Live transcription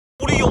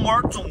玻璃油膜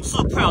总是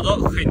困扰着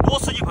很多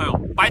司机朋友。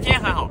白天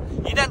还好，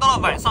一旦到了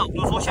晚上，比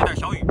如说下点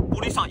小雨，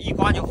玻璃上一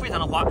刮就非常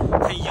的滑，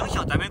很影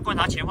响咱们观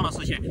察前方的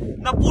视线。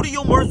那玻璃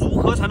油膜如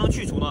何才能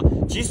去除呢？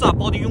其实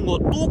宝迪用过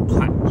多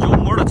款油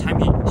膜的产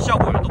品，效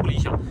果都不理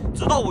想。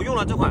直到我用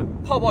了这款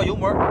泡泡油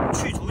膜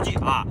去除剂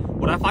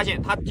我才发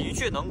现它的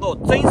确能够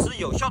真实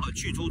有效的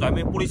去除咱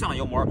们玻璃上的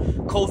油膜。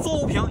口说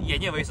无凭，眼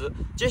见为实。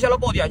接下来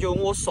宝迪就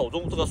用我手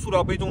中这个塑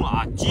料杯中的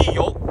机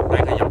油，大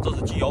家看一下，这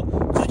是机油，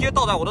直接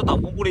倒在我的挡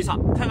风玻璃上，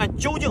看看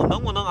究竟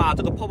能不能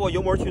这个泡泡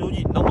油膜去除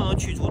剂能不能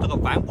去除这个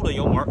顽固的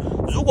油膜。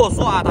如果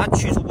说它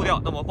去除不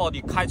掉，那么宝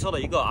迪开车的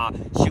一个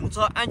行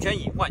车安全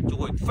隐患就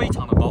会非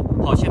常的高。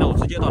好，现在我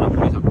直接倒在玻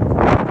璃上。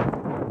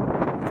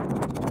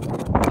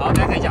好，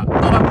大家看一下，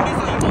倒在玻璃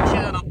上以后，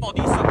现在呢，宝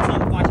迪上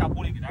车刮一下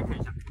玻璃给大家看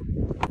一下。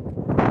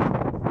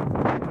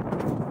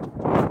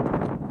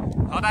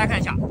好，大家看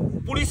一下，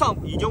玻璃上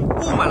已经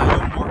布满了油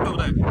膜，对不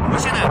对？我们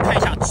现在看一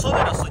下车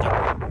内的视角。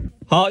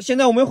好，现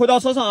在我们回到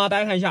车上大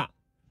家看一下，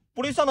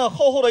玻璃上的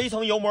厚厚的一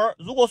层油膜。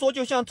如果说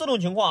就像这种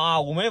情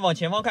况我们往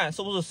前方看，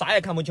是不是啥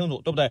也看不清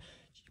楚，对不对？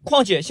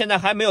况且现在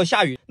还没有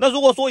下雨，那如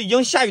果说已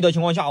经下雨的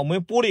情况下，我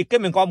们玻璃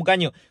根本刮不干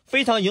净，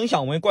非常影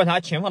响我们观察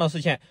前方的视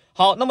线。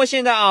好，那么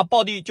现在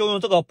宝迪就用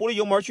这个玻璃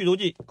油膜去除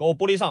剂给我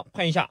玻璃上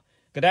喷一下，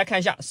给大家看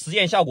一下实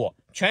验效果，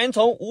全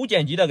程无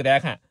剪辑的给大家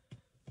看。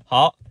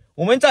好，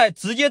我们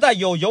直接在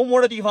有油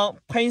膜的地方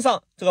喷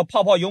上这个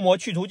泡泡油膜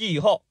去除剂以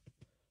后，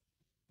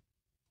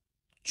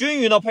均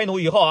匀的喷涂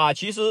以后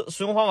其实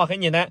使用方法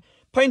很简单，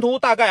喷涂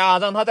大概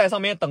让它在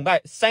上面等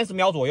待30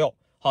秒左右。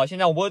好，现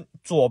在我们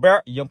左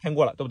边已经喷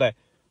过了，对不对？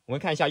我们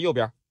看一下右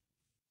边，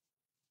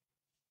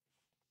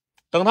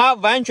等它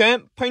完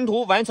全喷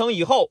涂完成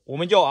以后，我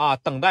们就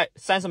等待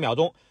30秒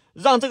钟，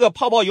让这个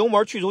泡泡油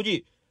膜去除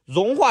剂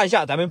融化一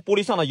下咱们玻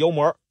璃上的油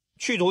膜，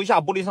去除一下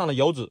玻璃上的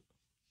油脂。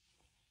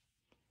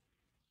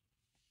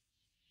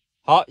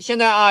好，现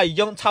在已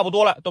经差不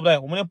多了，对不对？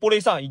我们的玻璃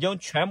上已经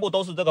全部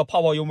都是这个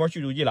泡泡油膜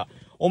去除剂了。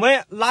我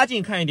们拉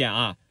近看一点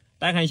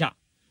大家看一下，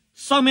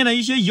上面的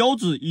一些油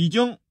脂已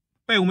经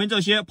被我们这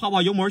些泡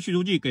泡油膜去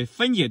除剂给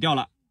分解掉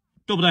了，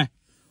对不对？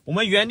我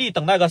们原地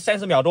等待个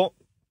30秒钟。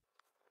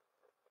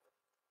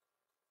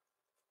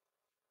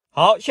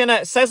好，现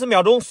在30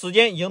秒钟时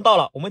间已经到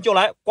了，我们就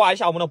来刮一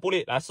下我们的玻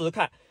璃，来试试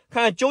看，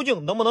看看究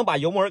竟能不能把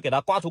油膜给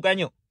它刮除干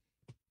净。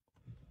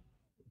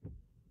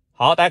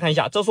好，大家看一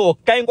下，这是我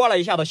干刮了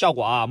一下的效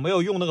果没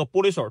有用那个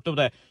玻璃水，对不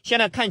对？现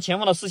在看前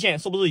方的视线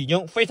是不是已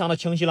经非常的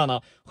清晰了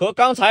呢？和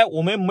刚才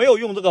我们没有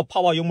用这个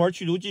泡泡油膜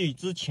去除剂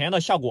之前的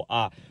效果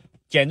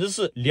简直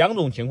是两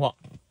种情况。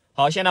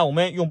好，现在我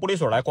们用玻璃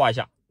水来刮一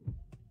下。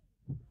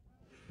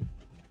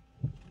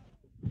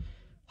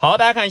好，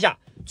大家看一下，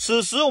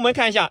此时我们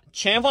看一下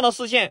前方的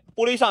视线，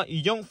玻璃上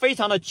已经非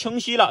常的清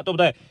晰了，对不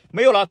对？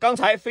没有了刚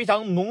才非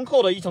常浓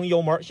厚的一层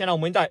油膜。现在我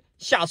们再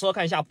下车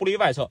看一下玻璃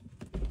外侧。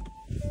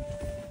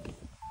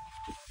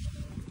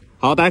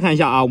好，大家看一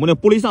下我们的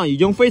玻璃上已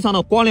经非常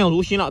的光亮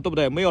如新了，对不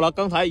对？没有了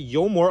刚才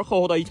油膜厚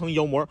厚的一层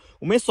油膜，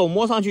我们手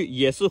摸上去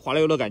也是滑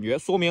溜溜的感觉，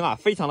说明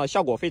非常的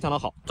效果非常的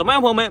好。怎么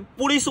样，朋友们，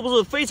玻璃是不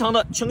是非常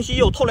的清晰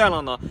又透亮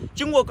了呢？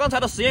经过刚才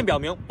的实验表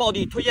明，宝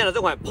迪推荐的这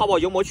款泡泡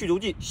油膜去除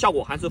剂效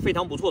果还是非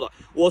常不错的。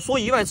我说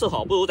10000次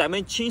好，不如咱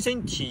们亲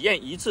身体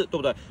验一次，对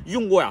不对？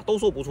用过都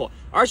说不错。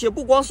而且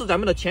不光是咱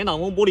们的前挡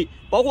风玻璃，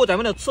包括咱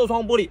们的侧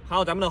窗玻璃，还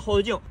有咱们的后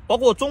视镜，包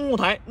括中控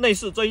台、内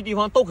饰这些地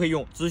方都可以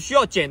用，只需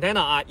要简单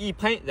的一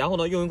喷，然后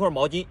呢用一块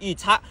毛巾一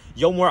擦，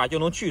油膜就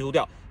能去除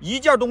掉。一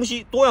件东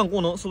西多样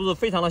功能，是不是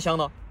非常的香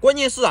呢？关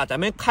键是咱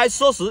们开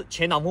车时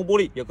前挡风玻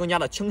璃也更加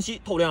的清晰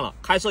透亮了，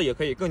开车也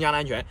可以更加的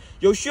安全。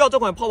有需要这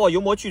款泡泡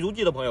油膜去除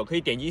剂的朋友，可以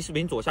点击视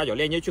频左下角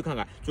链接去看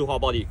看。最后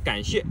宝迪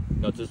感谢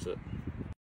你的支持。